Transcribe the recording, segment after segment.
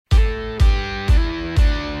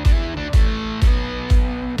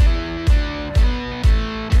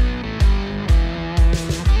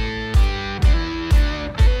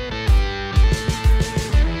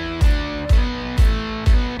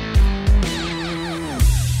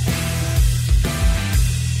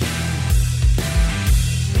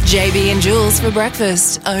JB and Jules for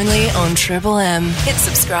breakfast, only on Triple M. Hit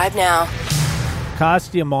subscribe now.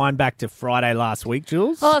 Cast your mind back to Friday last week,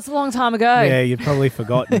 Jules. Oh, it's a long time ago. Yeah, you've probably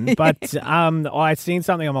forgotten. But I seen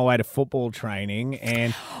something on my way to football training,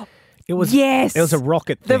 and it was Yes. it was a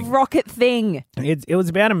rocket The thing. rocket thing. It was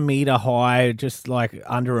about a metre high, just like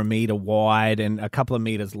under a metre wide and a couple of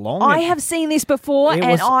metres long. I have seen this before It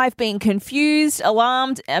and was- I've been confused,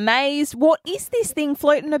 alarmed, amazed. What is this thing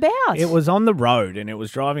floating about? It was on the road and it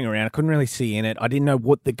was driving around. I couldn't really see in it. I didn't know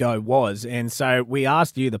what the go was. And so we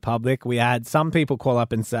asked you, the public. We had some people call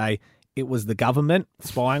up and say it was the government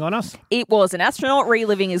spying on us. It was an astronaut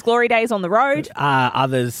reliving his glory days on the road.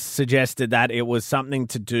 Others suggested that it was something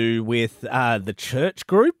to do with the church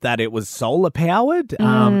group, that it was solar powered.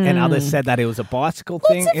 And others said that it was a bicycle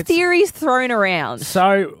thing. Lots of theories thrown around.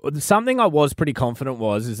 So something I was pretty confident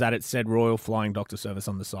is that it said Royal Flying Doctor Service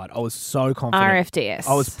on the side. I was so confident. RFDS.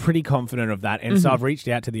 I was pretty confident of that. And so I've reached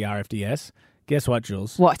out to the RFDS. Guess what,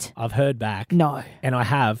 Jules? What? I've heard back. No. And I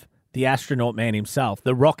have the astronaut man himself,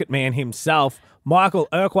 the rocket man himself, Michael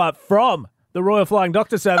Urquhart from the Royal Flying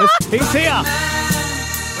Doctor Service. He's here.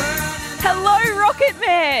 Hello, Rocket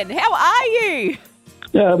Man. How are you?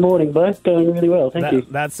 Morning, both. Going really well, thank you.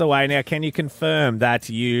 That's the way. Now, can you confirm that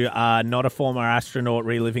you are not a former astronaut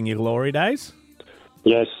reliving your glory days?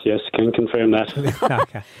 Yes, can confirm that.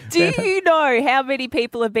 Okay. Do you know how many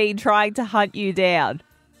people have been trying to hunt you down?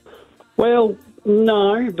 Well,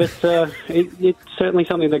 no, but it's certainly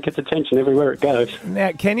something that gets attention everywhere it goes.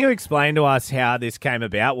 Now, can you explain to us how this came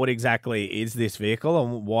about? What exactly is this vehicle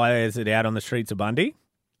and why is it out on the streets of Bundy?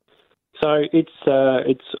 So it's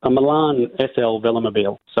a Milan SL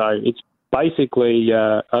Velomobile. So it's basically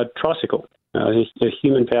a tricycle, a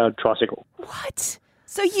human-powered tricycle. What?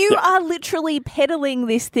 So you are literally peddling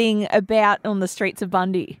this thing about on the streets of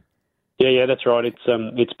Bundy? Yeah, that's right.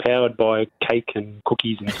 It's powered by cake and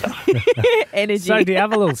cookies and stuff. Energy. So do you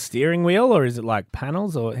have a little steering wheel or is it like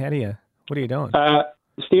panels or what are you doing?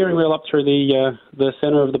 Steering wheel up through the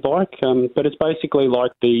centre of the bike, but it's basically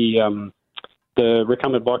like the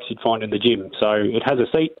recumbent bikes you'd find in the gym. So it has a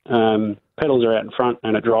seat, pedals are out in front,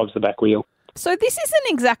 and it drives the back wheel. So this isn't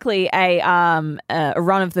exactly a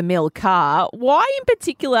run-of-the-mill car. Why in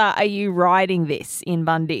particular are you riding this in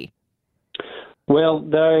Bundy? Well,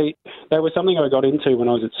 they were something I got into when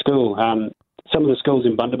I was at school. Some of the schools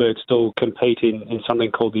in Bundaberg still compete in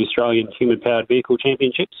something called the Australian Human-Powered Vehicle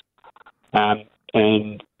Championships.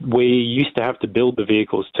 And we used to have to build the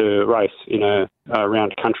vehicles to race in a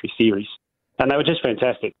round country series. And they were just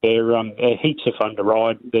fantastic. They're heaps of fun to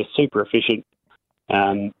ride. They're super efficient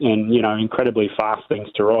and incredibly fast things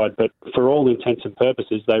to ride. But for all intents and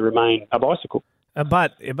purposes, they remain a bicycle.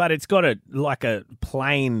 But it's got a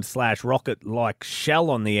plane/rocket-like shell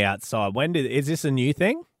on the outside. Is this a new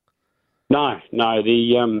thing? No.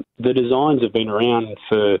 The designs have been around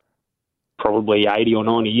for probably 80 or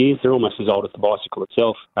 90 years. They're almost as old as the bicycle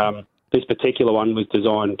itself. This particular one was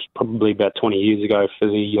designed probably about 20 years ago for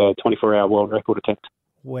the 24-hour world record attempt.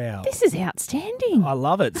 Wow. This is outstanding. I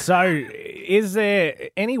love it. So is there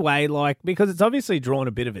any way, because it's obviously drawn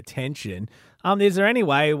a bit of attention, is there any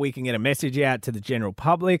way we can get a message out to the general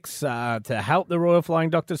public to help the Royal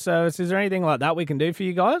Flying Doctor Service? Is there anything like that we can do for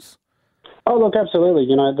you guys? Oh, look, absolutely.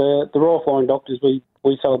 The Royal Flying Doctors, we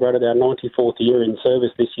celebrated our 94th year in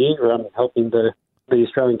service this year, helping the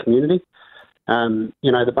Australian community. The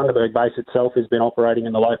Bundaberg base itself has been operating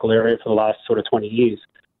in the local area for the last sort of 20 years.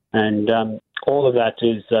 And all of that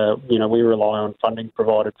is, we rely on funding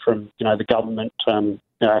provided from, the government,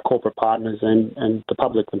 our corporate partners and the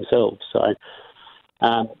public themselves. So,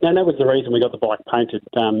 and that was the reason we got the bike painted.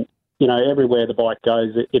 Everywhere the bike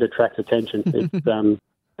goes, it attracts attention. It's,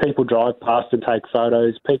 people drive past and take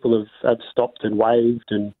photos. People have stopped and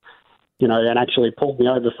waved and actually pulled me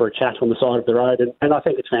over for a chat on the side of the road. And I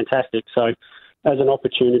think it's fantastic. So as an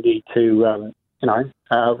opportunity to,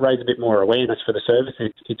 raise a bit more awareness for the service,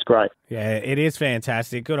 it's great. Yeah, it is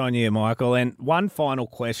fantastic. Good on you, Michael. And one final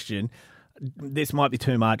question. This might be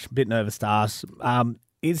too much, a bit nervous to ask.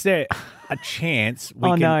 Is there a chance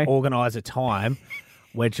we can organise a time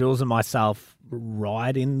where Jules and myself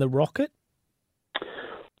ride in the rocket?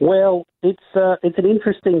 Well, it's an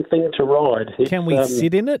interesting thing to ride. Can we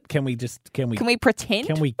sit in it? Can we pretend?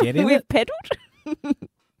 Can we get in We've it? pedalled?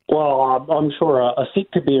 Well, I'm sure a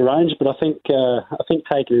sit could be arranged, but I think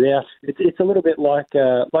taking it out, it's a little bit like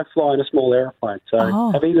flying a small aeroplane.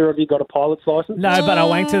 So, Have either of you got a pilot's license? No, but I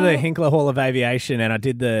went to the Hinkler Hall of Aviation and I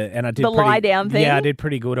did the lie down thing. Yeah, I did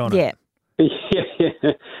pretty good on it.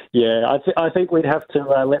 Yeah. I think we'd have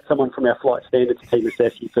to let someone from our flight standards team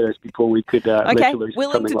assess you first before we could let you loose.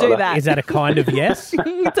 Willing to something do like that. Is that a kind of yes?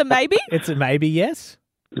 It's a maybe. It's a maybe yes.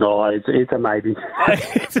 Oh, it's a maybe.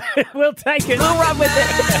 We'll take it. We'll run with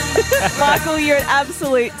it. Michael, you're an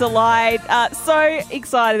absolute delight. So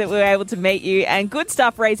excited that we were able to meet you, and good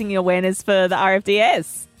stuff raising your awareness for the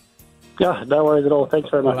RFDS. Yeah, no worries at all. Thanks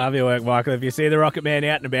very much. Love your work, Michael. If you see the Rocket Man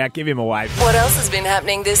out and about, give him a wave. What else has been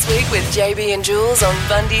happening this week with JB and Jules on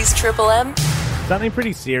Bundy's Triple M? Something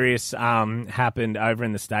pretty serious happened over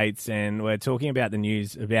in the States, and we're talking about the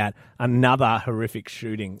news about another horrific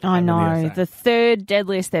shooting. I know, the the third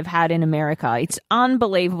deadliest they've had in America. It's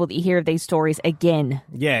unbelievable that you hear of these stories again.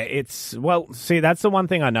 Yeah, that's the one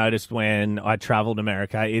thing I noticed when I travelled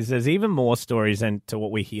America is there's even more stories than to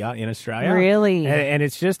what we hear in Australia. Really? And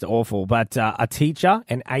it's just awful. But a teacher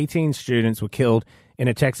and 18 students were killed in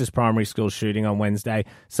a Texas primary school shooting on Wednesday.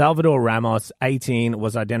 Salvador Ramos, 18,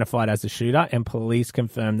 was identified as the shooter, and police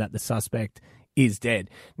confirmed that the suspect is dead.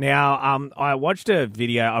 Now, I watched a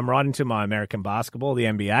video. I'm right into my American basketball, the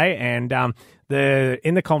NBA, and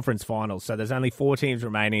in the conference finals. So there's only 4 teams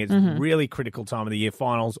remaining. It's really critical time of the year.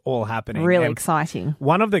 Finals all happening. Really and exciting.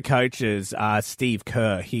 One of the coaches, Steve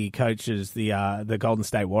Kerr, he coaches the Golden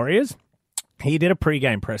State Warriors. He did a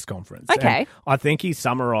pre-game press conference. Okay. I think he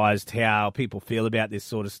summarised how people feel about this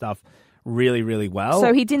sort of stuff really, really well.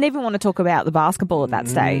 So he didn't even want to talk about the basketball at that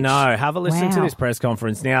stage? No. Have a listen to Wow. this press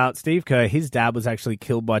conference. Now, Steve Kerr, his dad was actually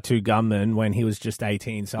killed by 2 gunmen when he was just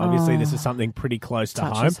 18. So obviously this is something pretty close to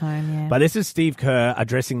home. Touches home, yeah. But this is Steve Kerr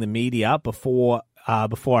addressing the media before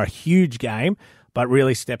a huge game, but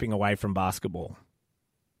really stepping away from basketball.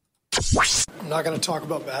 I'm not going to talk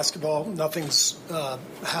about basketball. Nothing's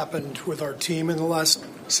happened with our team in the last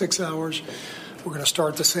 6 hours. We're going to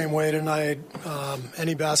start the same way tonight.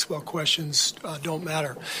 Any basketball questions don't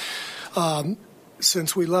matter.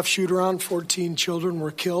 Since we left shoot-around, 14 children were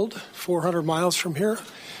killed 400 miles from here,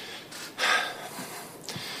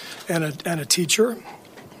 and a teacher.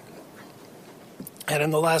 And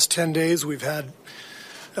in the last 10 days, we've had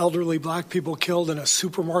elderly black people killed in a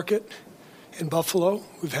supermarket in Buffalo.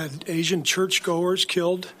 We've had Asian churchgoers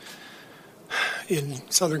killed in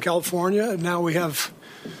Southern California. And now we have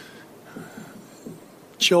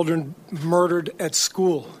children murdered at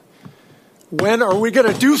school. When are we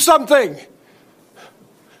going to do something?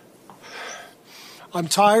 I'm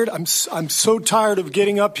tired. I'm so tired of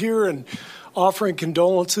getting up here and offering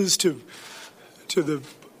condolences to the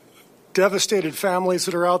devastated families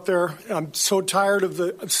that are out there. I'm so tired of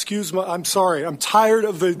I'm tired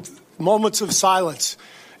of the moments of silence.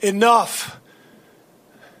 Enough.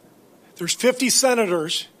 There's 50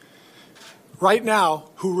 senators right now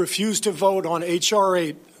who refuse to vote on H.R.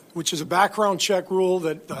 8, which is a background check rule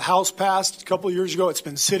that the House passed a couple of years ago. It's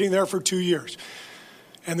been sitting there for 2 years.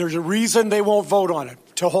 And there's a reason they won't vote on it,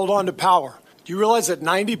 to hold on to power. Do you realize that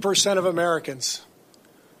 90% of Americans,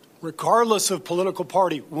 regardless of political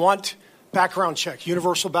party, want background check,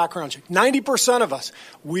 universal background check? 90% of us.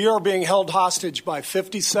 We are being held hostage by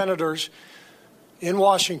 50 senators in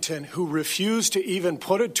Washington who refuse to even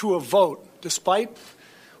put it to a vote, despite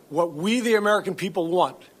what we, the American people,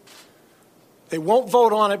 want. They won't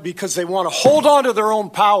vote on it because they want to hold on to their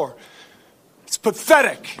own power. It's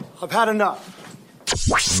pathetic. I've had enough.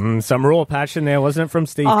 Some raw passion there, wasn't it, from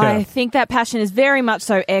Steve Kerr? I think that passion is very much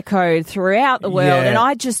so echoed throughout the world, Yeah. and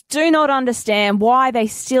I just do not understand why they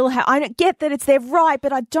still have... I don't get that it's their right,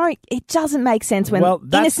 but it doesn't make sense when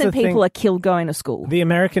innocent people are killed going to school. The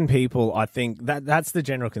American people, I think, that's the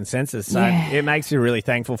general consensus. So it makes you really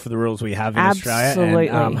thankful for the rules we have in Australia.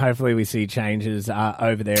 And hopefully we see changes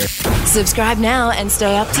over there. Subscribe now and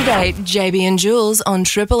stay up to date. JB and Jules on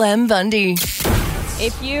Triple M Bundy.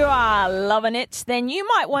 If you are loving it, then you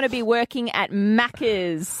might want to be working at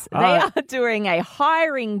Macca's. They are doing a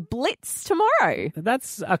hiring blitz tomorrow.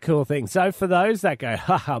 That's a cool thing. So for those that go,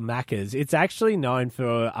 haha, Macca's, it's actually known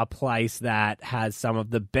for a place that has some of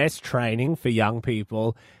the best training for young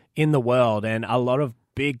people in the world, and a lot of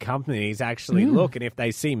big companies actually look, and if they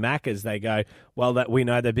see Macca's, they go, well, that we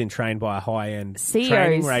know they've been trained by a high-end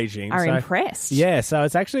training regime. Are impressed. Yeah, so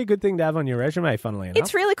it's actually a good thing to have on your resume, funnily enough.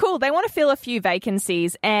 It's really cool. They want to fill a few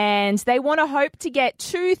vacancies, and they want to hope to get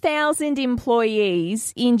 2,000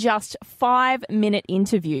 employees in just 5-minute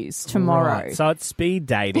interviews tomorrow. Right. So it's speed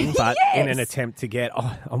dating, but in an attempt to get...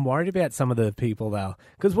 Oh, I'm worried about some of the people, though.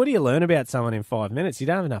 Because what do you learn about someone in 5 minutes? You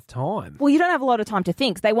don't have enough time. Well, you don't have a lot of time to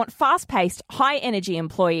think. They want fast-paced, high-energy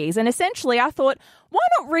employees. And essentially, I thought, why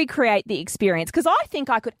not recreate the experience? Because I think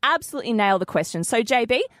I could absolutely nail the question. So,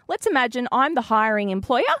 JB, let's imagine I'm the hiring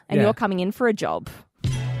employer and you're coming in for a job.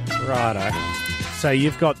 Righto. So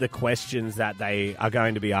you've got the questions that they are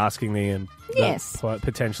going to be asking the Yes.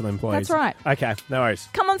 potential employees. That's right. Okay, no worries.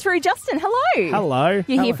 Come on through, Justin. Hello. Hello.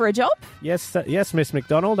 You here for a job? Yes, yes, Miss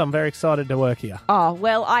McDonald. I'm very excited to work here. Oh,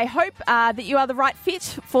 well, I hope that you are the right fit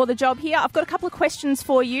for the job here. I've got a couple of questions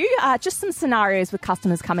for you, just some scenarios with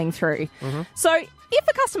customers coming through. Mm-hmm. So if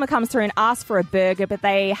a customer comes through and asks for a burger, but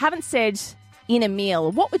they haven't said in a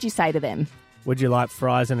meal, what would you say to them? Would you like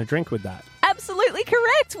fries and a drink with that? Absolutely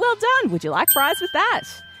correct. Well done. Would you like fries with that?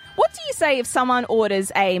 What do you say if someone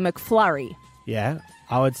orders a McFlurry? Yeah,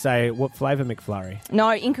 I would say, what flavour McFlurry?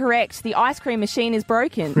 No, incorrect. The ice cream machine is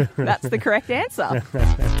broken. That's the correct answer.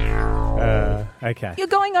 Okay. You're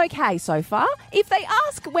going okay so far. If they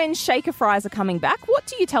ask when shaker fries are coming back, what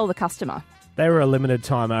do you tell the customer? They were a limited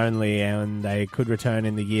time only and they could return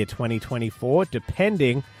in the year 2024,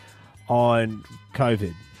 depending on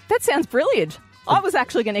COVID. That sounds brilliant. I was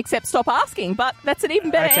actually going to accept stop asking, but that's an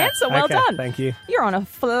even better answer. Well done. Thank you. You're on a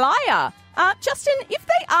flyer. Justin, if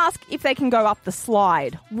they ask if they can go up the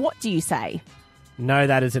slide, what do you say? No,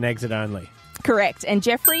 that is an exit only. Correct. And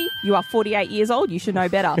Jeffrey, you are 48 years old. You should know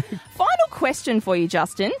better. Final question for you,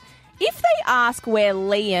 Justin. If they ask where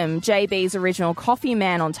Liam, JB's original coffee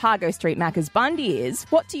man on Targo Street, Macca's Bundy, is,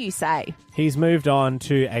 what do you say? He's moved on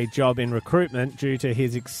to a job in recruitment due to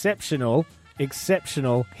his exceptional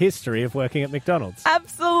history of working at McDonald's.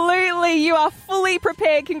 Absolutely. You are fully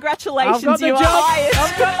prepared. Congratulations. I've got the you job. are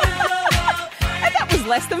hired. And that was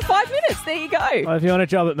less than 5 minutes. There you go. Well, if you want a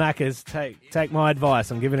job at Macca's, take my advice.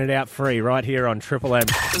 I'm giving it out free right here on Triple M.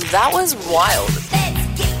 That was wild.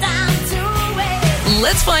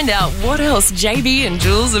 Let's find out what else JB and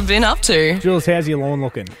Jules have been up to. Jules, how's your lawn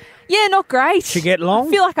looking? Yeah, not great. To get long? I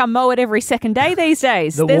feel like I mow it every second day these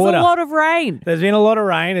days. There's water. a lot of rain. There's been a lot of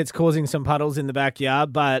rain. It's causing some puddles in the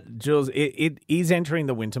backyard, but Jules, it is entering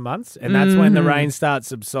the winter months, and that's when the rain starts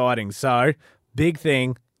subsiding. So, big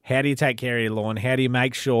thing, how do you take care of your lawn? How do you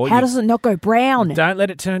make sure How does it not go brown? don't let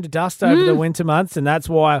it turn to dust over the winter months? And that's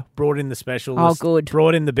why I brought in the specialists. Oh, good.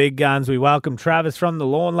 Brought in the big guns. We welcome Travis from the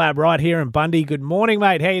Lawn Lab right here in Bundy. Good morning,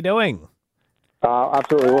 mate. How you doing?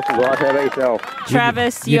 Absolutely awesome, guys. How about yourself?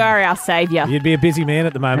 Travis, you are our saviour. You'd be a busy man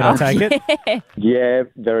at the moment, I take it. Yeah,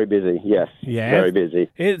 very busy. Yes, Yeah. very busy.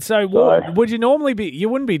 So what, would you normally be, you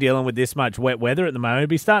wouldn't be dealing with this much wet weather at the moment. It'd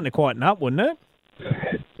be starting to quieten up, wouldn't it?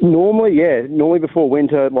 Normally, yeah. Normally before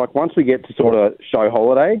winter, like once we get to sort of show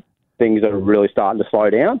holiday, things are really starting to slow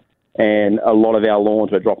down. And a lot of our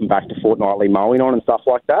lawns we're dropping back to fortnightly mowing on and stuff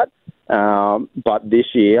like that. But this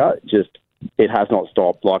year, it has not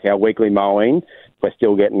stopped. Like our weekly mowing, we're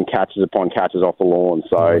still getting catches upon catches off the lawn.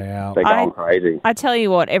 So Wow. they're going crazy. I tell you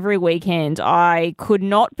what, every weekend I could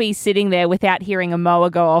not be sitting there without hearing a mower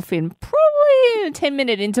go off in probably a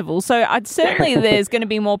 10-minute interval. So certainly there's going to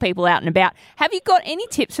be more people out and about. Have you got any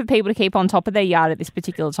tips for people to keep on top of their yard at this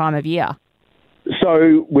particular time of year?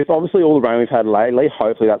 So with obviously all the rain we've had lately,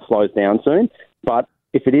 hopefully that slows down soon. But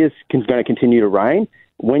if it is going to continue to rain,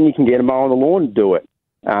 when you can get a mow on the lawn, do it.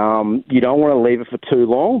 You don't want to leave it for too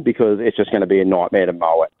long because it's just going to be a nightmare to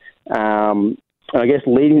mow it. And I guess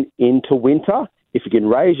leading into winter, if you can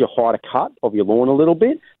raise your height of cut of your lawn a little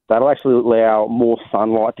bit, that'll actually allow more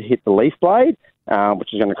sunlight to hit the leaf blade,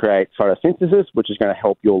 which is going to create photosynthesis, which is going to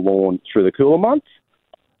help your lawn through the cooler months.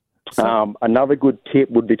 Another good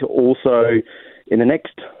tip would be to also, in the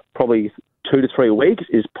next probably 2 to 3 weeks,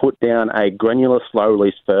 is put down a granular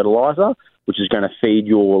slow-release fertilizer, which is going to feed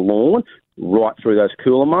your lawn right through those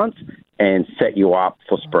cooler months and set you up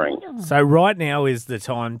for spring. So right now is the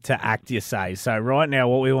time to act, you say. So right now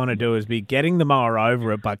what we want to do is be getting the mower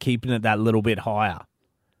over it, but keeping it that little bit higher.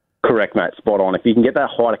 Correct, mate. Spot on. If you can get that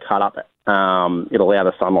height of cut up, it'll allow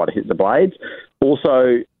the sunlight to hit the blades.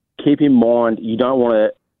 Also, keep in mind you don't want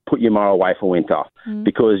to put your mower away for winter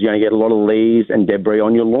because you're going to get a lot of leaves and debris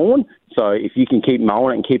on your lawn. So if you can keep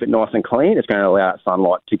mowing it and keep it nice and clean, it's going to allow that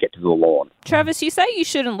sunlight to get to the lawn. Travis, you say you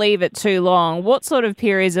shouldn't leave it too long. What sort of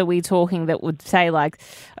periods are we talking that would say like,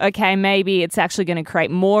 okay, maybe it's actually going to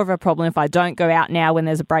create more of a problem if I don't go out now when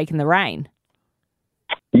there's a break in the rain?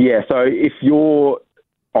 Yeah, so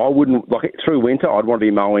I wouldn't, like through winter, I'd want to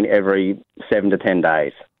be mowing every 7 to 10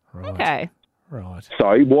 days. Right. Okay. Right.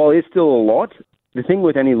 So while it's still a lot, the thing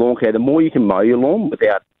with any lawn care, the more you can mow your lawn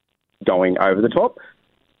without going over the top,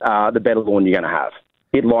 the better lawn you're going to have.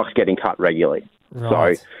 It likes getting cut regularly.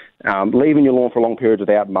 Right. So leaving your lawn for long periods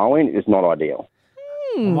without mowing is not ideal.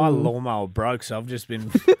 Well, my lawnmower broke, so I've just been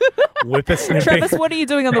whippersnipping. Travis, what are you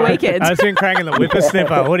doing on the weekends? I've just been cranking the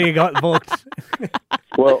whippersnipper. What do you got booked?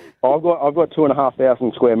 Well, I've got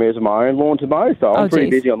 2,500 square metres of my own lawn to mow, so I'm pretty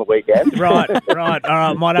busy on the weekend. Right. All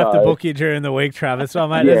right, might have to book you during the week, Travis. So,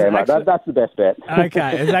 mate, that's the best bet.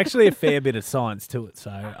 Okay, there's actually a fair bit of science to it.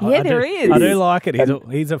 So there is. I do like it.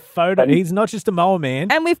 He's a photo. He's not just a mower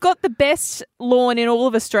man. And we've got the best lawn in all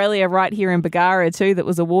of Australia right here in Bargara too, that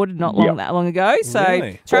was awarded not that long ago. So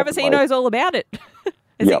Really? Travis, he knows all about it.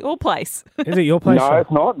 Is it your place? Is it your place? No,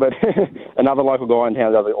 it's not, but another local guy in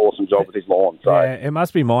town does an awesome job with his lawn. So. Yeah, it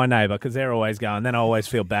must be my neighbour because they're always going. Then I always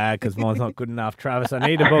feel bad because mine's not good enough. Travis, I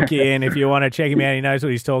need to book you in. If you want to check him out, he knows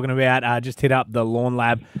what he's talking about. Just hit up the Lawn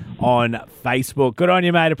Lab on Facebook. Good on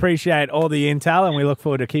you, mate. Appreciate all the intel, and we look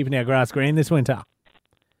forward to keeping our grass green this winter.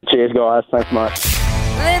 Cheers, guys. Thanks much.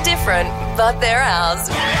 They're different, but they're ours.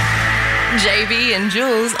 JB and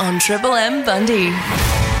Jules on Triple M Bundy.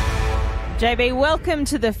 JB, welcome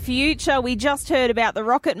to the future. We just heard about the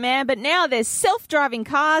Rocket Man, but now there's self-driving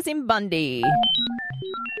cars in Bundy.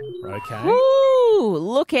 Okay. Ooh,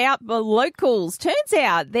 look out for locals. Turns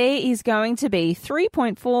out there is going to be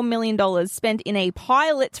 $3.4 million spent in a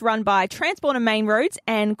pilot run by Transport and Main Roads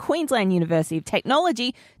and Queensland University of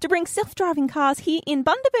Technology to bring self-driving cars here in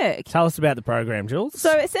Bundaberg. Tell us about the program, Jules.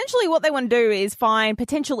 So essentially what they want to do is find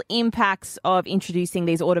potential impacts of introducing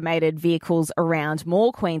these automated vehicles around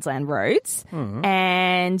more Queensland roads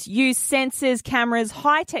and use sensors, cameras,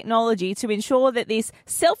 high technology to ensure that this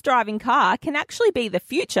self-driving car can actually be the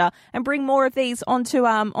future and bring more of these onto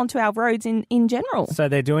our roads in general. So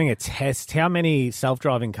they're doing a test. How many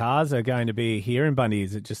self-driving cars are going to be here in Bundy?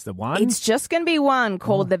 Is it just the one? It's just going to be one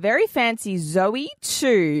called the very fancy Zoe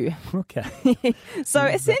 2. Okay. So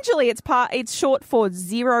essentially it's short for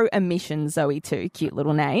Zero Emission Zoe 2. Cute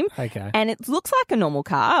little name. Okay. And it looks like a normal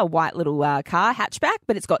car, a white little car hatchback,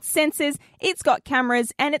 but it's got sensors, it's got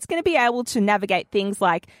cameras, and it's going to be able to navigate things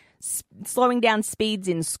like slowing down speeds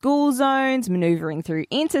in school zones, manoeuvring through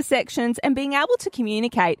intersections, and being able to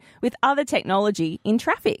communicate with other technology in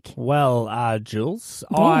traffic. Well, Jules,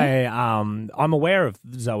 I'm aware of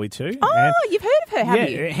Zoe 2. Oh, you've heard of her, have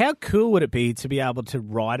you? How cool would it be to be able to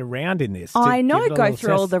ride around in this? I know, go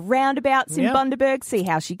through all the roundabouts in Bundaberg, see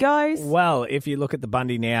how she goes. Well, if you look at the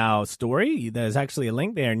Bundy Now story, there's actually a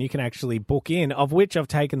link there and you can actually book in, of which I've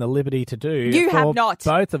taken the liberty to do. You have not.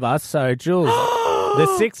 Both of us. So, Jules, the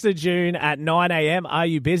 6th of June at 9 a.m. Are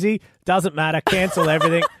you busy? Doesn't matter. Cancel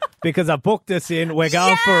everything because I booked us in. We're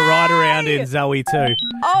going for a ride around in Zoe 2.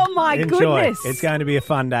 Oh, my Enjoy. goodness. It's going to be a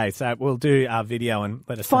fun day. So we'll do our video and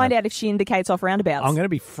let us find know. out if she indicates off roundabouts. I'm going to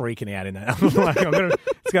be freaking out in that.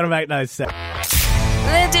 It's going to make no sense.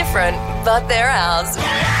 They're different, but they're ours.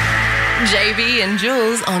 JB and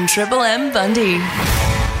Jules on Triple M Bundy.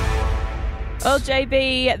 Well,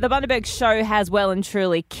 JB, the Bundaberg show has well and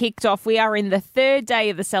truly kicked off. We are in the third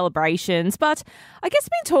day of the celebrations, but I guess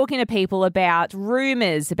I've been talking to people about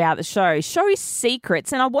rumours about the show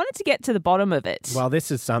secrets, and I wanted to get to the bottom of it. Well,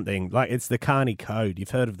 this is something, like it's the Carney Code.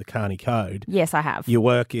 You've heard of the Carney Code. Yes, I have. You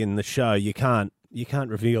work in the show. You can't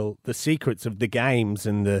reveal the secrets of the games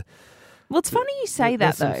and the... Well, it's funny you say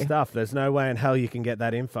that, though. Some stuff. There's no way in hell you can get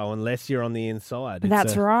that info unless you're on the inside.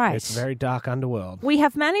 That's right. It's a very dark underworld. We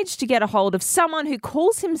have managed to get a hold of someone who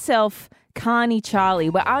calls himself Carney Charlie.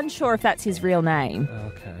 We're unsure if that's his real name.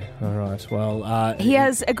 Okay. All right. Well, he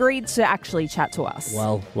has agreed to actually chat to us.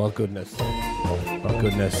 Well, goodness. Well,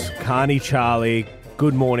 goodness. Carney Charlie,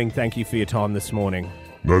 good morning. Thank you for your time this morning.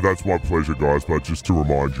 No, that's my pleasure, guys. But just to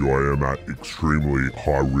remind you, I am at extremely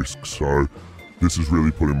high risk, so... This is really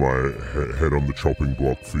putting my head on the chopping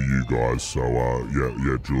block for you guys. So,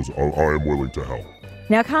 yeah, Jules, I am willing to help.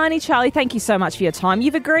 Now, Carney Charlie, thank you so much for your time.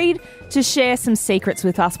 You've agreed to share some secrets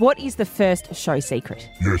with us. What is the first show secret?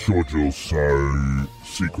 Yeah, sure, Jules. So,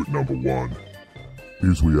 secret number one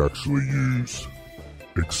is we actually use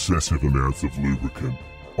excessive amounts of lubricant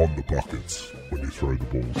on the buckets when you throw the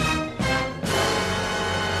balls.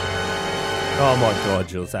 Oh, my God,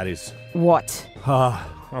 Jules, that is... What?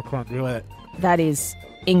 I can't do it. That is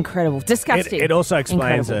incredible. Disgusting. It also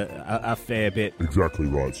explains a fair bit. Exactly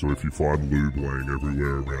right. So if you find lube laying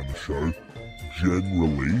everywhere around the show,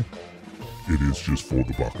 generally it is just for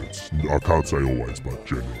the buckets. I can't say always, but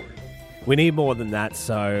generally. We need more than that,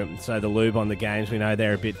 so the lube on the games, we know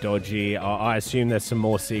they're a bit dodgy. I assume there's some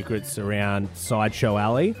more secrets around Sideshow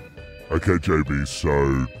Alley. Okay, JB,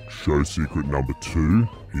 so show secret number 2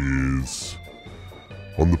 is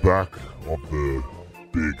on the back of the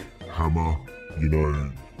big hammer, how you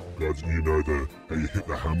hit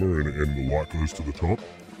the hammer and the light goes to the top.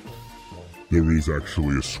 There is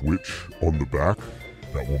actually a switch on the back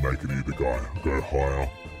that will make it either go higher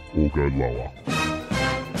or go lower.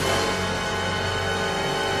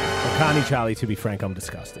 Well, Carney Charlie, to be frank, I'm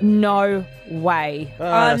disgusted. No way.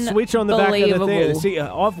 Switch on the back of the theatre. See,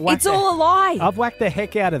 it's all a lie. I've whacked the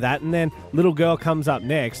heck out of that, and then little girl comes up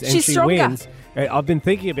next, and She's she stronger. wins. I've been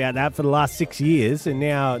thinking about that for the last 6 years, and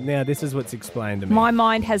now this is what's explained to me. My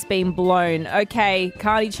mind has been blown. Okay,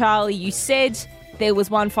 Carney Charlie, you said there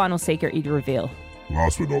was one final secret you'd reveal.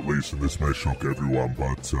 Last but not least, and this may shock everyone,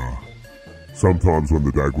 but sometimes when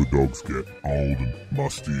the Dagwood dogs get old and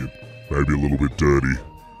musty and maybe a little bit dirty,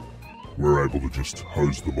 we're able to just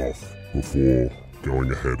hose them off before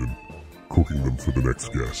going ahead and cooking them for the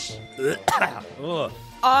next guest.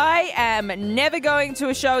 I am never going to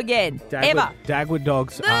a show again. Ever. Dagwood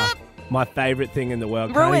dogs are my favourite thing in the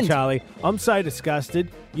world. Ruined. Carney Charlie, I'm so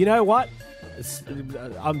disgusted. You know what?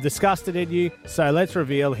 I'm disgusted in you, so let's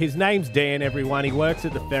reveal. His name's Dan, everyone. He works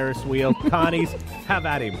at the Ferris wheel. Carnies, have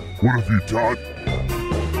at him. What have you done?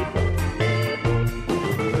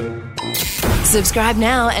 Subscribe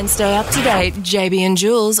now and stay up to date. JB and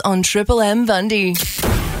Jules on Triple M Bundy.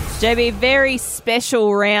 JB, very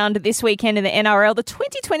special round this weekend in the NRL, the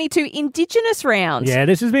 2022 Indigenous round. Yeah,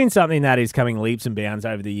 this has been something that is coming leaps and bounds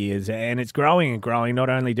over the years, and it's growing and growing. Not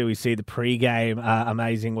only do we see the pre-game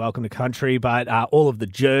amazing welcome to country, but all of the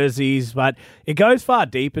jerseys, but it goes far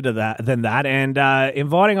deeper than that. And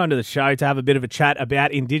inviting onto the show to have a bit of a chat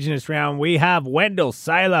about Indigenous round, we have Wendell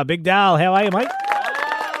Saylor. Big Dal, how are you, mate?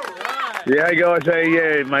 Yeah, hey guys.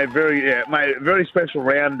 Hey, mate. Very special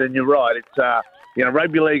round, and you're right. It's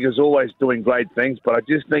rugby league is always doing great things, but I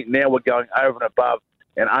just think now we're going over and above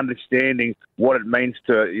and understanding what it means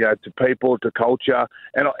to people, to culture,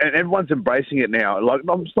 and everyone's embracing it now. Like,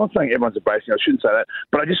 I'm not saying everyone's embracing it, I shouldn't say that,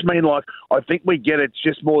 but I just mean, like, I think we get it. It's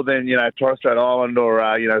just more than Torres Strait Island or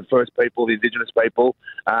First People, the Indigenous people.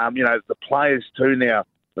 The players too now.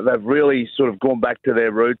 They've really sort of gone back to their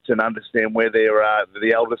roots and understand where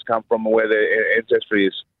the elders come from and where their ancestry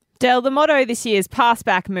is. Del, the motto this year is pass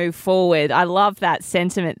back, move forward. I love that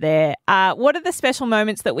sentiment there. What are the special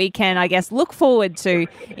moments that we can, I guess, look forward to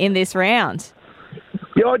in this round?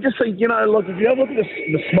 Yeah, I just think, look, if you have a look at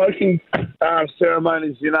the smoking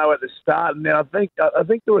ceremonies, at the start, and then I think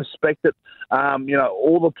the respect that,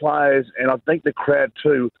 all the players and I think the crowd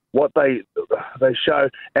too, what they show,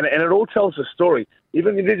 and it all tells a story.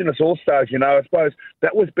 Even the Indigenous All-Stars, I suppose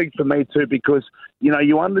that was big for me too because,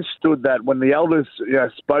 you understood that when the elders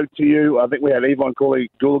spoke to you. I think we had Yvonne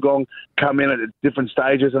Goolagong come in at different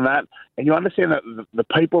stages and that, and you understand that the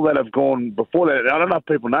people that have gone before that, I don't know if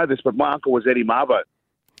people know this, but my uncle was Eddie Mabo.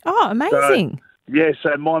 Oh, amazing.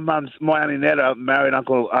 So my Auntie Netta married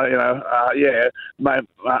Uncle, my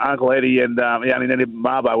Uncle Eddie and Auntie Netta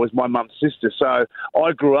Mabo was my mum's sister. So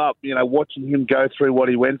I grew up, watching him go through what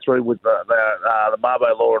he went through with the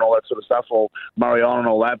Mabo law and all that sort of stuff, or Murray on and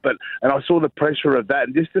all that. And I saw the pressure of that,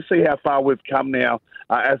 and just to see how far we've come now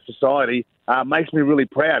as society makes me really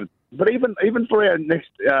proud. But even for our next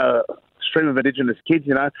stream of Indigenous kids,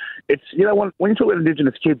 it's when you talk about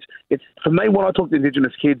Indigenous kids, it's for me when I talk to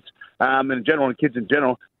Indigenous kids. In general, and kids in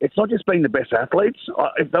general, it's not just being the best athletes.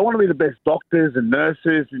 If they want to be the best doctors and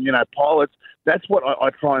nurses and, pilots, that's what I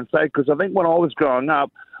try and say. Because I think when I was growing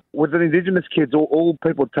up, with the Indigenous kids, all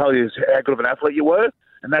people tell you is how good of an athlete you were,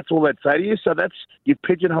 and that's all they'd say to you. So you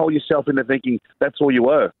pigeonhole yourself into thinking that's all you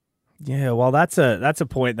were. Yeah, well, that's a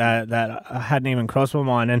point that hadn't even crossed my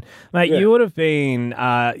mind. And mate, you would have been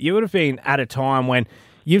at a time when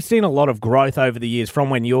you've seen a lot of growth over the years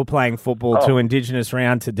from when you were playing football to Indigenous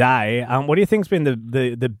round today. What do you think's been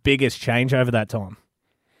the biggest change over that time?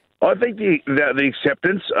 I think the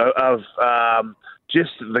acceptance of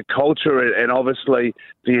just the culture and obviously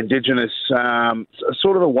the Indigenous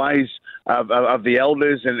sort of the ways of the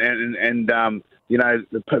elders and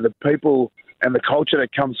the people and the culture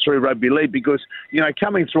that comes through rugby league. Because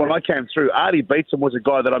coming through, when I came through, Artie Beetson was a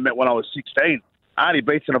guy that I met when I was 16. Artie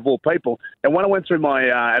Beetson of all people. And when I went through my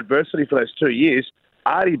adversity for those 2 years,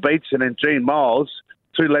 Artie Beetson and Gene Miles,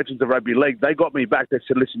 two legends of rugby league, they got me back. They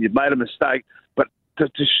said, listen, you've made a mistake. But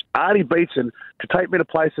Artie Beetson to take me to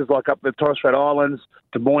places like up the Torres Strait Islands,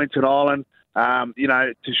 to Mornington Island,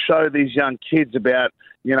 to show these young kids about,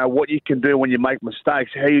 what you can do when you make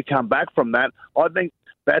mistakes, how you come back from that, I think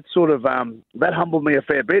that sort of that humbled me a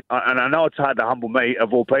fair bit, and I know it's hard to humble me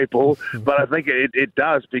of all people, but I think it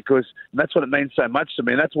does because that's what it means so much to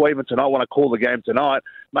me. And that's why even tonight, when I call the game tonight,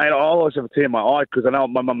 mate, I always have a tear in my eye because I know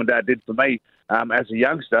what my mum and dad did for me as a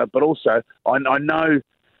youngster, but also I know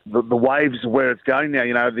the waves of where it's going now.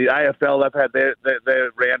 The AFL, they've had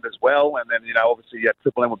their round as well, and then obviously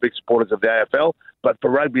Triple M were big supporters of the AFL. But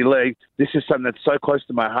for rugby league, this is something that's so close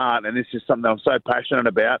to my heart, and this is something that I'm so passionate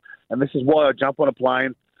about. And this is why I jump on a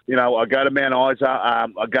plane, You know, I go to Mount Isa,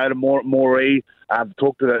 I go to Moree,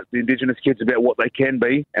 talk to the Indigenous kids about what they can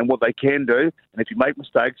be and what they can do. And if you make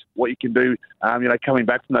mistakes, what you can do, you know, coming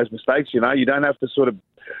back from those mistakes. You know, you don't have to sort of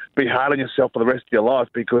be hard on yourself for the rest of your life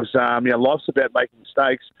because, you know, life's about making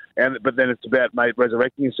mistakes, but then it's about,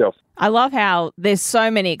 resurrecting yourself. I love how there's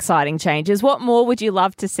so many exciting changes. What more would you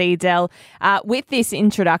love to see, Del, with this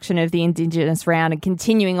introduction of the Indigenous round and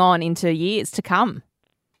continuing on into years to come?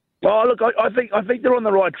 Oh, look, I think they're on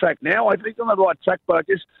the right track now. I think they're on the right track, but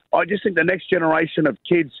I just think the next generation of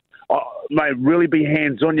kids may really be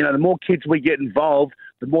hands-on. You know, the more kids we get involved,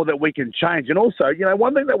 the more that we can change. And also, you know,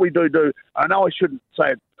 one thing that we do, I know I shouldn't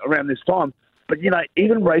say it around this time, but, you know,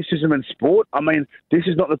 even racism in sport, I mean, this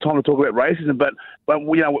is not the time to talk about racism, but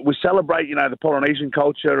you know, we celebrate, you know, the Polynesian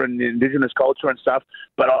culture and the Indigenous culture and stuff,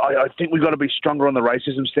 but I think we've got to be stronger on the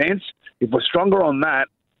racism stance. If we're stronger on that,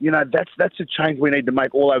 you know, that's a change we need to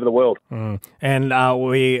make all over the world. And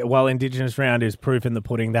Indigenous Round is proof in the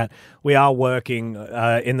pudding that we are working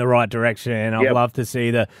in the right direction. And I'd love to see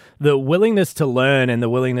the willingness to learn and the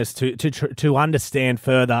willingness to understand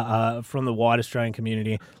further from the wide Australian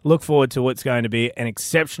community. Look forward to what's going to be an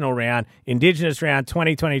exceptional round. Indigenous Round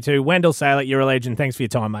 2022. Wendell Saylor, you're a legend. Thanks for your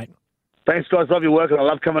time, mate. Thanks, guys. Love your work, and I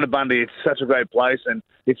love coming to Bundy. It's such a great place, and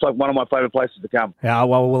it's like one of my favourite places to come. Yeah,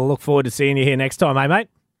 well, we'll look forward to seeing you here next time, mate.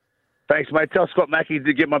 Thanks, mate. Tell Scott Mackey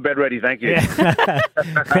to get my bed ready. Thank you. Yeah.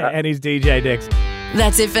 And his DJ next.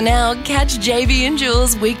 That's it for now. Catch JB and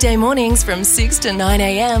Jules weekday mornings from 6 to 9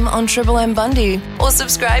 a.m. on Triple M Bundy. Or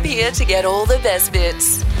subscribe here to get all the best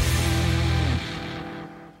bits.